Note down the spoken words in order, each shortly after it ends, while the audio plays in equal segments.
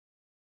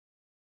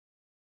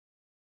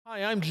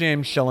Hi, I'm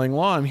James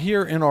Shillinglaw. I'm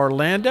here in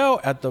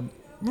Orlando at the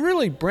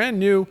really brand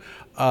new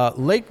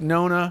Lake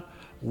Nona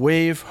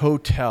Wave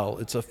Hotel.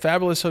 It's a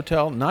fabulous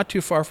hotel not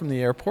too far from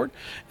the airport.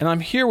 And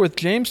I'm here with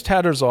James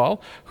Tattersall,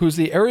 who's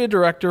the area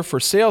director for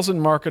sales and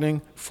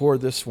marketing for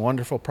this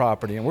wonderful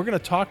property. And we're going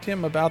to talk to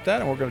him about that,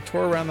 and we're going to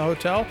tour around the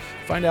hotel,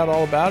 find out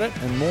all about it,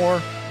 and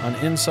more on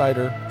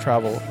Insider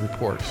Travel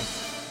Report.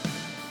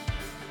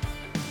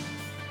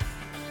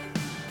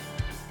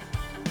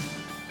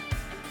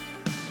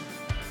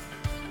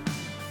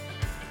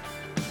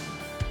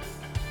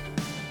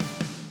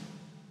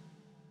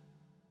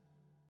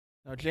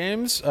 Now,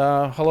 James,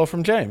 hello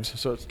from James.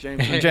 So it's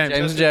James and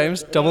James.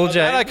 James, double James.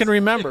 That I can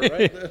remember,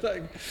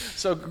 right?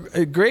 So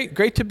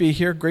great to be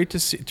here. Great to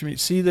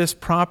see this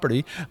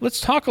property.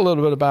 Let's talk a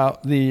little bit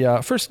about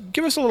the first.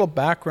 Give us a little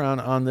background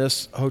on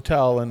this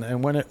hotel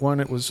and when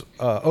it was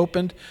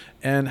opened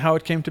and how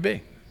it came to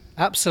be.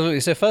 Absolutely.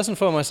 So first and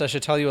foremost, I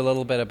should tell you a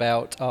little bit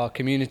about our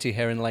community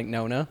here in Lake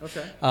Nona.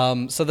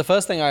 Okay. So the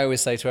first thing I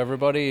always say to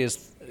everybody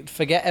is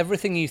forget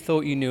everything you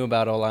thought you knew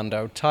about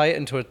Orlando. Tie it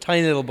into a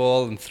tiny little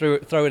ball and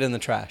throw it in the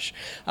trash.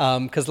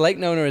 Because Lake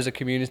Nona is a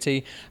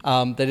community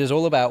that is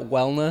all about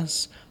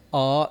wellness,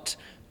 art,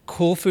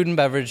 cool food and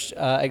beverage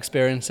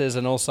experiences,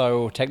 and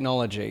also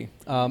technology.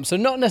 So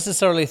not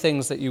necessarily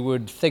things that you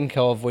would think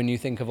of when you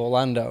think of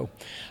Orlando.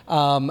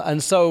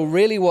 And so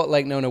really what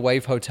Lake Nona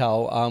Wave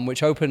Hotel,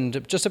 which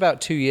opened just about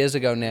 2 years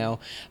ago now,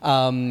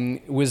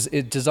 was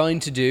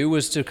designed to do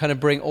was to kind of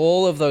bring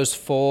all of those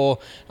four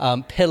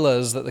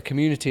pillars that the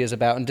community is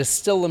about and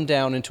distill them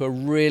down into a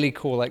really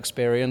cool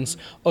experience,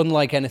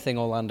 unlike anything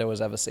Orlando has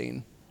ever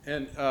seen.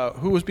 And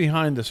who was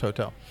behind this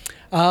hotel?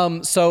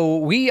 So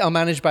we are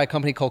managed by a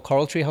company called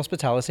Coral Tree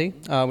Hospitality,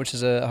 which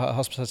is a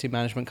hospitality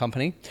management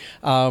company.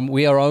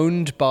 We are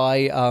owned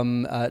by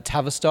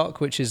Tavistock,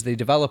 which is the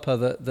developer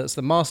that's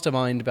the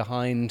mastermind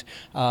behind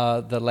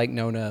the Lake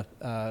Nona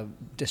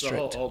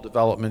district. The whole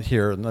development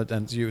here,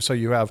 so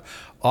you have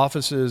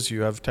offices,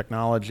 you have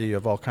technology, you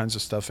have all kinds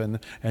of stuff, and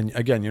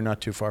again, you're not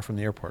too far from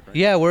the airport, right?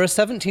 Yeah, we're a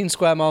 17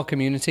 square mile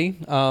community,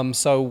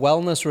 so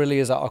wellness really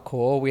is at our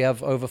core. We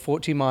have over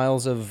 40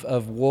 miles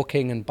of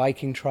walking and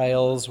biking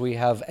trails.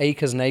 We have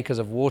acres and acres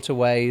of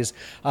waterways.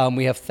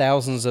 We have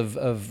thousands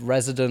of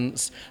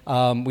residents.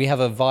 We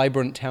have a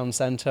vibrant town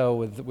center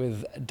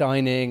with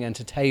dining,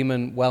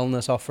 entertainment,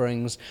 wellness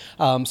offerings.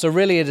 So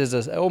really it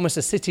is almost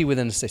a city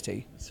within a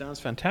city.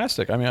 Sounds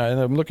fantastic. I mean,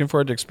 I'm looking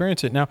forward to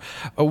experience it. Now,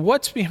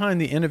 what's behind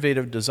the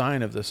innovative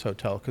design of this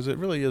hotel? Because it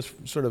really is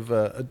sort of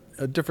a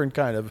different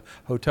kind of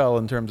hotel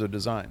in terms of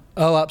design.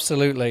 Oh,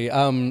 absolutely.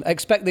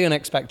 Expect the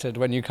unexpected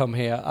when you come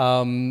here.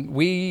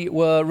 We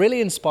were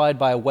really inspired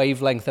by a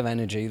wavelength of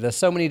energy. There's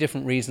so many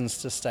different reasons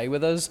to stay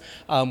with us,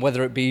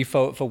 whether it be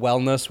for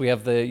wellness. We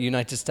have the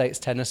United States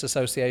Tennis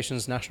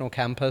Association's national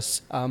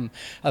campus,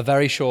 a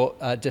very short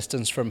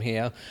distance from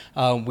here.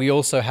 We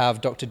also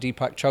have Dr.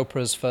 Deepak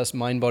Chopra's first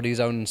mind-body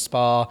zone and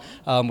spa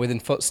within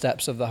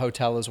footsteps of the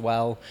hotel as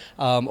well.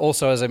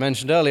 Also, as I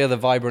mentioned earlier, the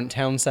vibrant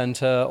town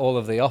center, all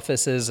of the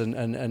offices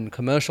and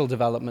commercial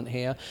development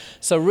here.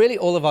 So really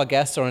all of our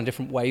guests are on a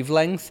different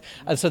wavelength.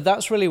 And so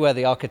that's really where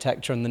the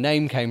architecture and the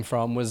name came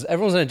from, was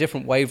everyone's on a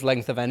different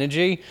wavelength of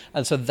energy.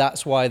 And so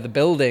that's why the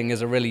building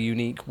is a really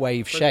unique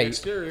wave shape.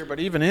 Exterior, but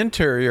even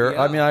interior.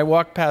 Yeah. I mean, I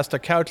walked past a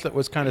couch that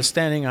was kind of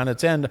standing on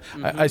its end.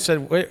 Mm-hmm. I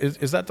said, wait,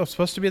 is that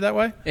supposed to be that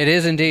way? It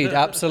is indeed,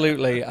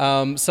 absolutely.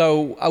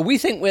 So we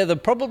think we're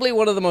probably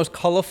one of the most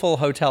colorful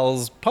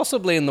hotels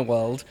possibly in the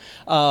world.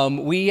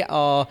 We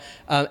are,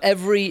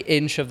 every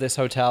inch of this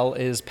hotel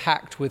is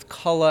packed with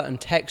color and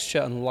texture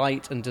and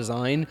light and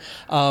design.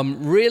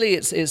 Really,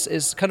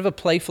 it's kind of a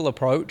playful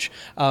approach.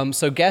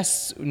 So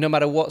guests, no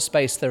matter what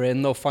space they're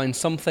in, they'll find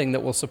something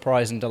that will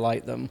surprise and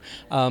delight them.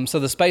 So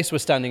the space we're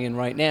standing in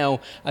right now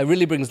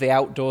really brings the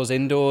outdoors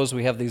indoors.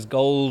 We have these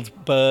gold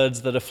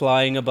birds that are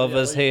flying above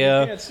us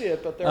here. You can't see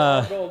it, but there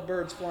are gold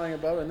birds flying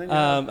above.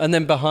 And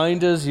then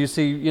behind us, you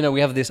see, we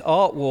have this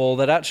art wall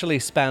that actually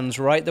spans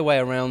right the way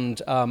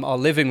around our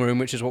living room,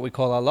 which is what we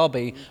call our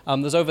lobby.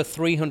 There's over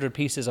 300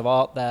 pieces of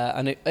art there,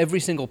 and every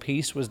single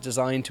piece was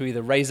designed to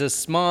either raise a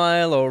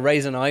smile or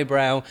raise an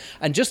eyebrow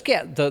and just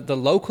get the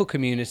local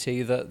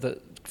community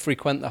that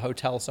frequent the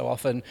hotel so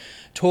often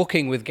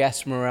talking with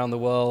guests from around the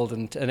world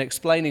and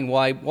explaining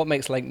what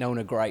makes Lake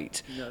Nona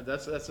great. Yeah,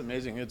 that's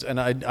amazing. And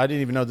I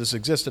didn't even know this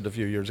existed a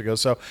few years ago.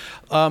 So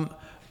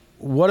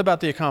what about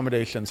the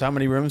accommodations? How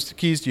many rooms,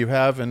 keys do you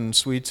have, and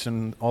suites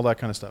and all that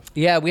kind of stuff?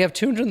 Yeah, we have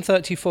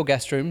 234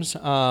 guest rooms,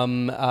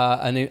 and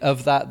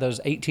of that, there's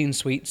 18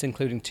 suites,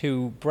 including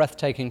 2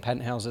 breathtaking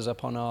penthouses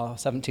up on our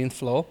 17th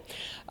floor.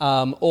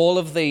 All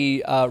of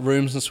the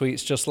rooms and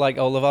suites, just like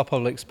all of our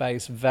public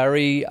space,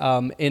 very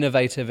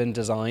innovative in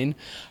design.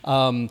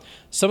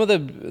 Some of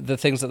the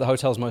things that the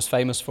hotel's most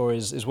famous for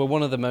is we're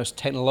one of the most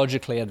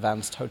technologically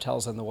advanced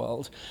hotels in the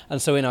world.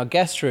 And so in our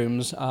guest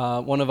rooms,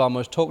 one of our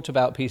most talked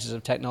about pieces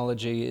of technology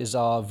technology is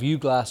our view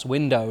glass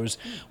windows,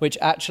 which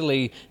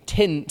actually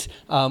tint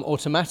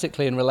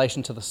automatically in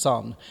relation to the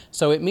sun.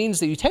 So it means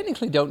that you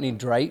technically don't need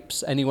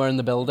drapes anywhere in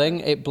the building.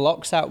 It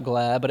blocks out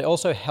glare, but it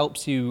also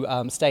helps you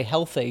stay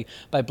healthy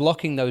by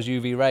blocking those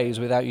UV rays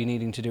without you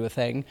needing to do a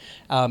thing.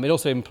 It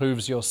also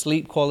improves your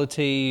sleep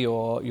quality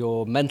or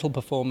your mental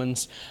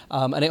performance,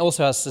 and it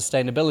also has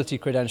sustainability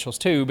credentials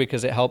too,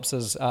 because it helps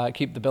us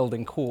keep the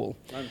building cool.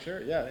 I'm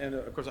sure, yeah, and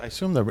of course I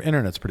assume the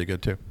internet's pretty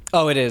good too.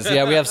 Oh, it is.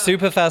 Yeah, we have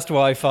super fast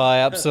Wi-Fi,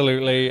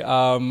 absolutely.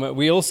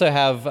 We also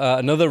have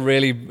another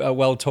really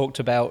well talked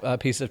about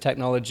piece of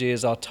technology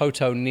is our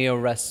Toto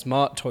NeoRest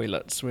smart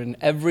toilets. We're in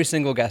every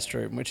single guest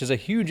room, which is a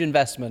huge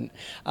investment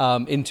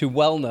into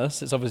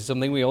wellness. It's obviously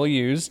something we all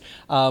use,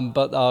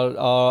 but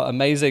our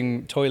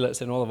amazing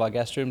toilets in all of our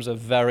guest rooms are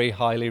very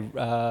highly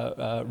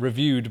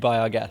reviewed by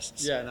our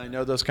guests. Yeah, and I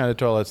know those kind of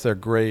toilets, they're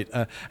great.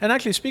 And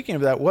actually, speaking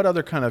of that, what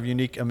other kind of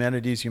unique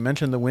amenities, you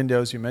mentioned the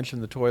windows, you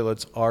mentioned the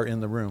toilets, are in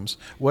the rooms.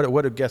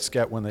 What do guests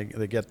get when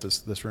they get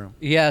this room?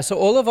 Yeah, so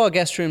all of our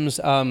guest rooms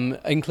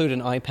include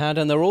an iPad,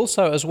 and they're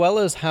also, as well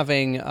as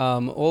having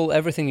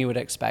everything you would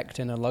expect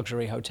in a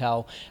luxury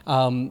hotel,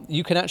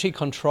 you can actually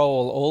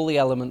control all the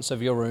elements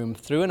of your room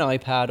through an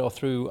iPad or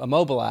through a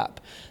mobile app.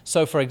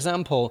 So, for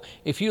example,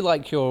 if you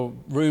like your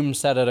room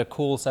set at a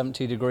cool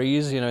 70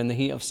 degrees, in the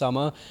heat of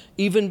summer,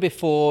 even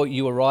before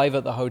you arrive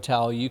at the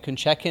hotel, you can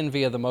check in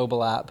via the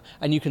mobile app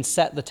and you can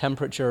set the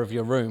temperature of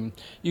your room.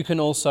 You can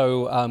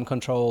also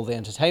control the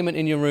entertainment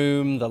in your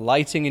room, the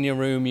lighting in your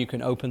room. You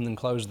can open and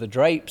close the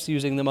drapes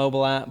using the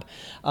mobile app.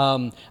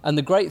 And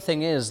the great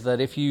thing is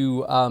that if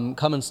you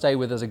come and stay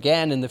with us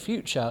again in the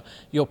future,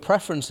 your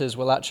preferences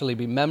will actually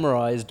be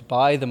memorized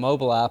by the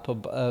mobile app or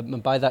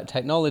by that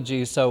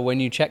technology. So when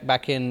you check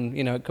back in,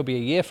 it could be a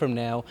year from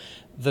now,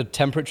 the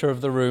temperature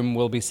of the room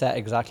will be set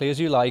exactly as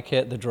you like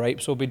it, the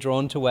drapes will be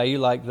drawn to where you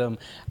like them,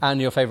 and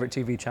your favorite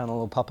TV channel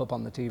will pop up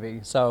on the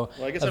TV. So,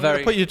 well, I guess I'm going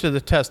to put you to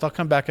the test. I'll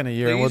come back in a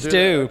year. Please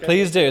do. Okay.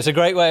 Please do. It's a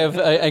great way of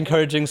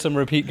encouraging some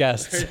repeat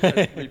guests.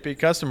 Repeat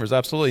customers,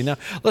 absolutely. Now,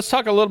 let's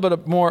talk a little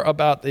bit more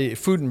about the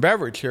food and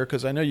beverage here,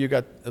 because I know you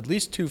got at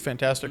least 2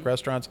 fantastic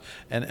restaurants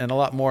and a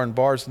lot more in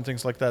bars and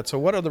things like that. So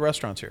what are the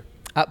restaurants here?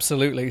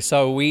 Absolutely.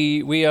 So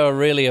we are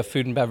really a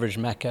food and beverage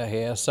mecca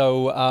here.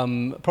 So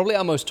probably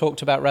our most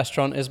talked about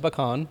restaurant is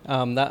Bacan.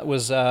 That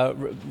was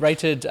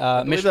rated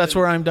Michelin. That's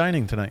where I'm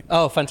dining tonight.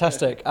 Oh,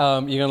 fantastic.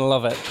 You're going to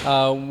love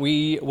it.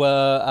 We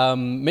were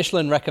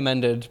Michelin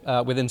recommended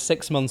within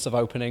 6 months of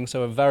opening, so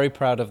we're very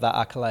proud of that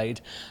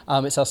accolade.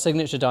 It's our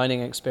signature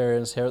dining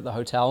experience here at the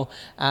hotel,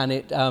 and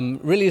it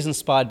really is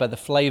inspired by the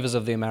flavors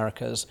of the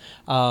Americas.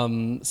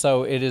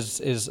 So it is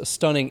a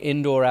stunning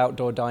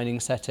indoor-outdoor dining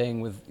setting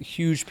with a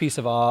huge piece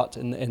of art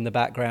in the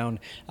background.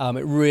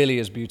 It really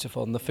is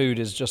beautiful, and the food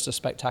is just as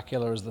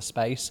spectacular as the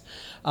space.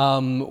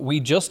 We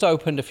just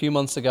opened a few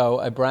months ago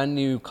a brand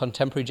new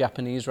contemporary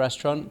Japanese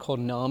restaurant called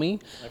Nami,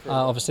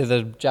 obviously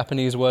the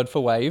Japanese word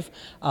for wave.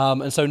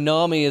 And so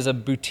Nami is a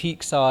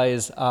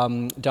boutique-size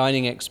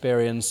dining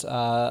experience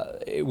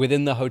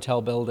within the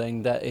hotel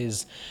building that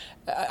is,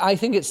 I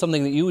think it's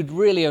something that you would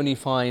really only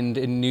find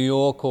in New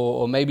York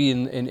or maybe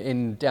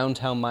in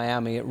downtown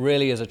Miami. It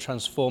really is a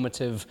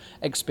transformative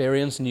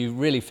experience, and you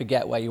really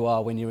forget where you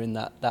are when you're in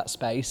that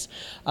space.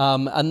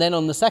 And then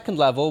on the second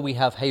level, we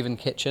have Haven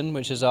Kitchen,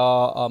 which is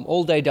our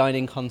all-day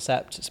dining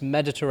concept. It's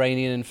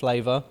Mediterranean in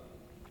flavor.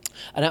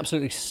 An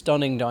absolutely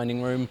stunning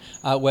dining room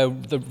where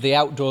the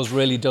outdoors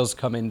really does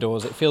come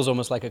indoors. It feels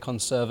almost like a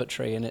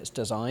conservatory in its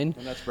design.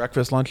 And that's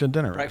breakfast, lunch, and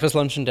dinner, right? Breakfast,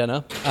 lunch, and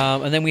dinner.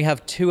 And then we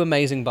have 2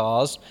 amazing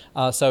bars.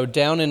 So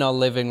down in our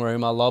living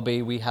room, our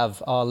lobby, we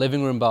have our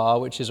living room bar,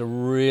 which is a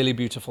really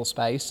beautiful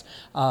space,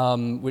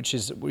 which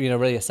is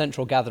really a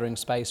central gathering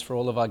space for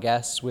all of our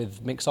guests,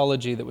 with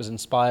mixology that was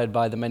inspired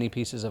by the many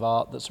pieces of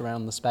art that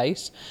surround the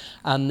space.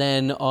 And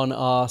then on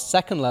our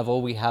second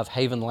level, we have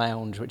Haven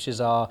Lounge, which is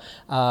our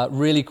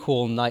really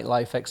cool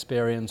nightlife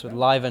experience with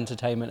live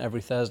entertainment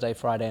every Thursday,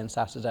 Friday, and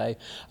Saturday.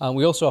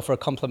 We also offer a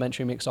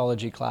complimentary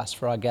mixology class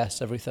for our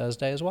guests every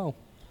Thursday as well.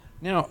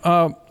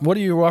 Now, what do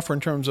you offer in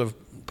terms of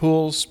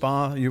pools,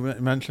 spa? You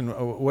mentioned,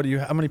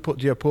 how many do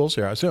you have pools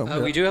here? I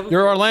assume. We do have.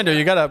 You're Orlando.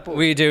 You got a pool.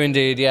 We do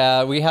indeed.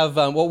 Yeah, we have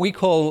what we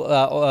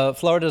call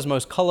Florida's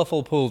most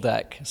colorful pool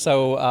deck.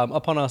 So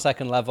up on our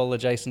second level,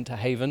 adjacent to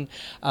Haven,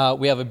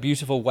 we have a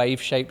beautiful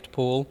wave-shaped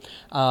pool,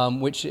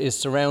 which is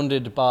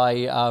surrounded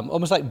by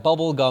almost like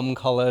bubblegum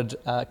colored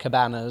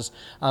cabanas.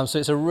 So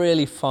it's a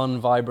really fun,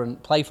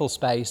 vibrant, playful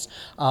space.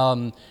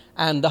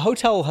 And the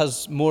hotel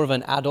has more of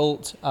an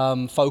adult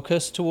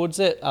focus towards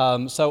it.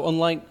 So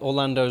unlike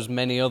Orlando's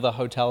many other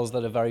hotels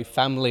that are very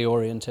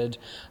family-oriented,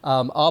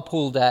 our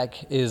pool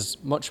deck is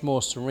much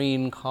more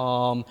serene,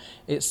 calm.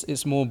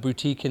 It's more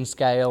boutique in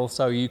scale,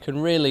 so you can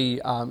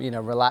really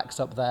relax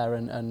up there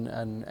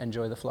and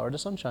enjoy the Florida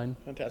sunshine.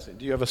 Fantastic.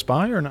 Do you have a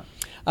spa or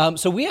not?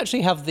 So we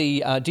actually have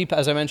the Deepak,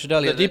 as I mentioned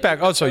earlier. The Deepak.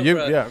 Oh, so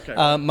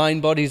okay.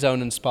 Mind, Body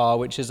Zone and Spa,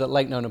 which is at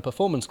Lake Nona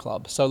Performance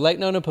Club. So Lake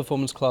Nona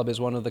Performance Club is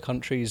one of the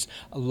country's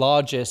largest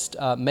largest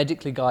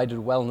medically guided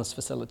wellness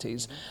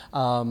facilities.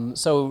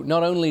 So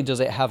not only does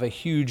it have a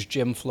huge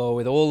gym floor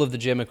with all of the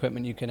gym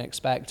equipment you can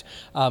expect,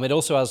 it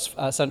also has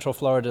Central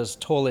Florida's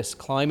tallest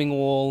climbing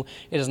wall.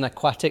 It has an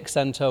aquatic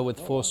center with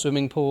 4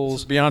 swimming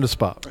pools. Beyond a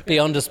spa.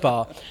 Beyond a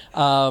spa.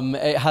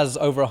 It has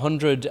over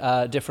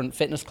 100 different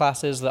fitness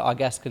classes that our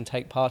guests can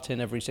take part in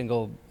every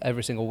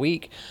single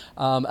week.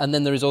 And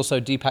then there is also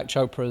Deepak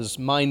Chopra's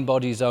Mind,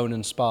 Body Zone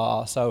and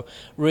Spa. So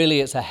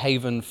really it's a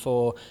haven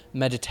for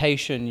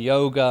meditation,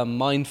 yoga,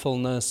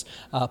 mindfulness,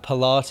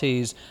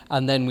 Pilates,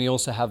 and then we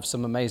also have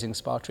some amazing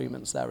spa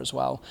treatments there as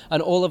well.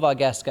 And all of our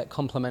guests get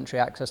complimentary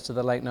access to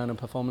the Lake Nona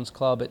Performance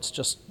Club. It's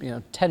just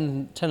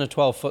 10 or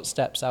 12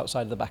 footsteps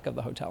outside the back of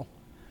the hotel.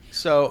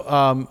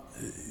 So,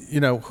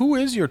 who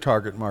is your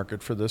target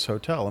market for this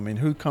hotel? I mean,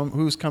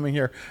 who's coming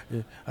here?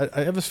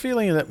 I have this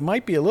feeling that it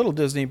might be a little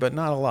Disney, but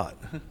not a lot.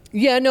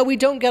 Yeah, no, we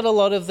don't get a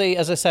lot of the,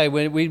 as I say,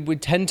 we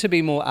tend to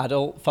be more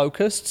adult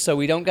focused, so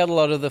we don't get a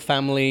lot of the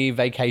family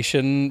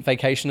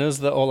vacationers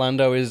that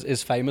Orlando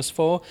is famous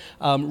for.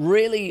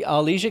 Really,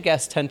 our leisure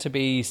guests tend to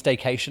be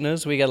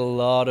staycationers. We get a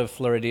lot of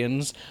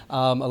Floridians,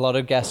 a lot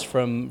of guests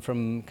from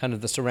kind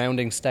of the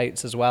surrounding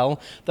states as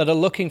well, that are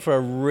looking for a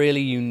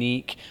really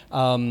unique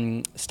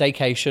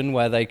staycation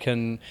where they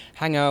can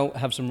hang out,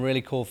 have some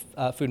really cool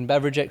food and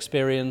beverage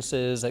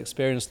experiences,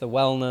 experience the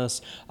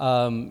wellness,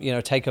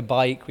 take a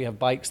bike. We have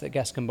bikes that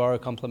guests can borrow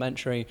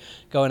complimentary,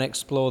 go and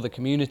explore the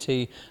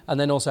community, and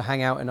then also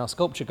hang out in our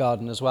sculpture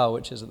garden as well,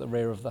 which is at the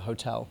rear of the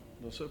hotel.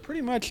 So pretty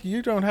much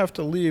you don't have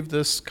to leave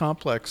this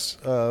complex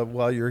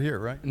while you're here,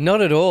 right?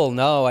 Not at all,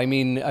 no. I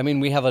mean,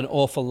 we have an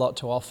awful lot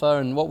to offer,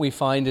 and what we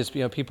find is,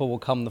 people will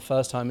come the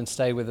first time and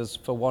stay with us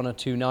for 1 or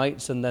 2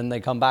 nights, and then they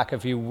come back a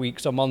few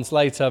weeks or months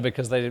later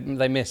because they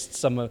missed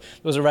there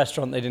was a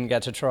restaurant they didn't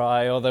get to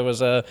try, or there was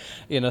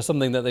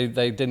something that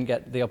they didn't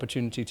get the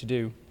opportunity to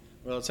do.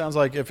 Well, it sounds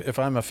like if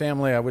I'm a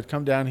family, I would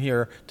come down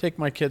here, take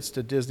my kids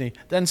to Disney,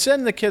 then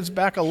send the kids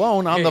back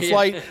alone on the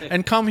flight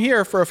and come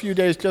here for a few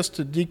days just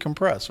to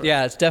decompress. Right?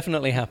 Yeah, it's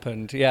definitely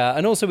happened. Yeah,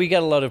 and also we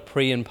get a lot of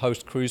pre- and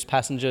post-cruise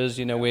passengers.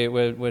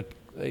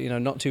 We're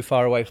not too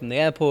far away from the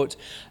airport,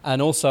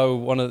 and also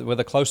we're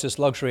the closest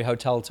luxury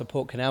hotel to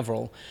Port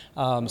Canaveral.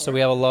 So we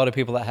have a lot of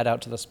people that head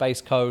out to the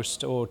Space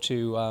Coast or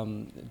to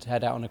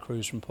head out on a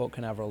cruise from Port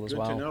Canaveral as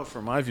well. Good to know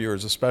for my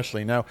viewers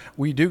especially. Now,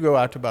 we do go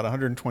out to about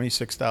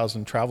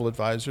 126,000 travel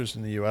advisors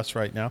in the U.S.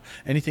 right now.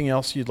 Anything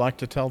else you'd like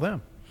to tell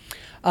them?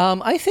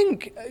 I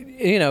think,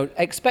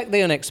 expect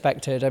the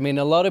unexpected. I mean,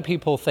 a lot of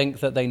people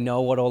think that they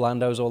know what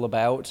Orlando's all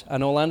about,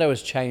 and Orlando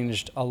has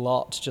changed a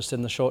lot just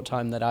in the short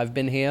time that I've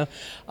been here.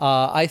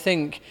 I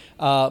think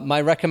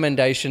my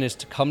recommendation is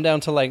to come down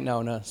to Lake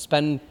Nona,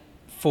 spend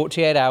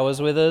 48 hours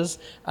with us,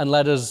 and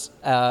let us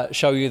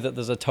show you that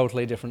there's a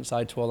totally different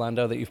side to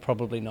Orlando that you've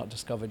probably not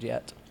discovered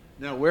yet.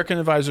 Now, where can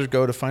advisors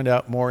go to find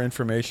out more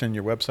information,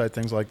 your website,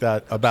 things like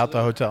that, about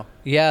the hotel?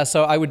 Yeah,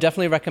 so I would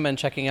definitely recommend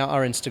checking out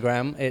our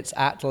Instagram. It's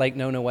at Lake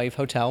Nona Wave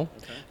Hotel.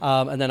 Okay.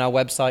 And then our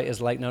website is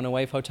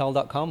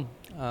lakenona-wavehotel.com.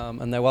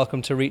 And they're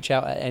welcome to reach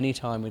out at any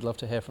time. We'd love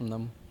to hear from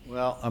them.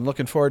 Well, I'm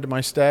looking forward to my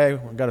stay.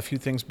 We've got a few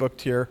things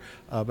booked here,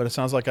 but it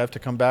sounds like I have to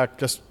come back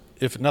just,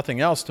 if nothing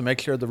else, to make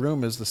sure the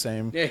room is the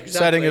same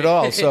setting at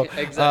all. So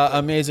exactly.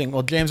 Amazing.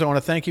 Well, James, I want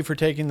to thank you for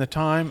taking the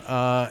time,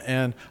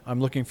 and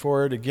I'm looking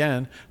forward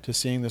again to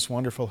seeing this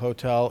wonderful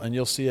hotel, and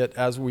you'll see it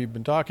as we've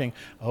been talking.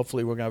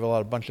 Hopefully we're going to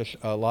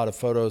have a lot of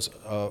photos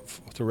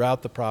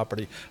throughout the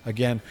property.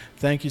 Again,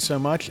 thank you so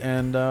much,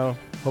 and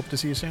hope to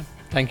see you soon.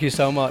 Thank you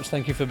so much.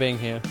 Thank you for being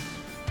here.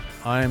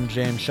 I'm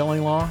James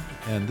Shillinglaw,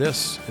 and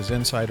this is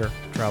Insider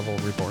Travel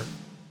Report.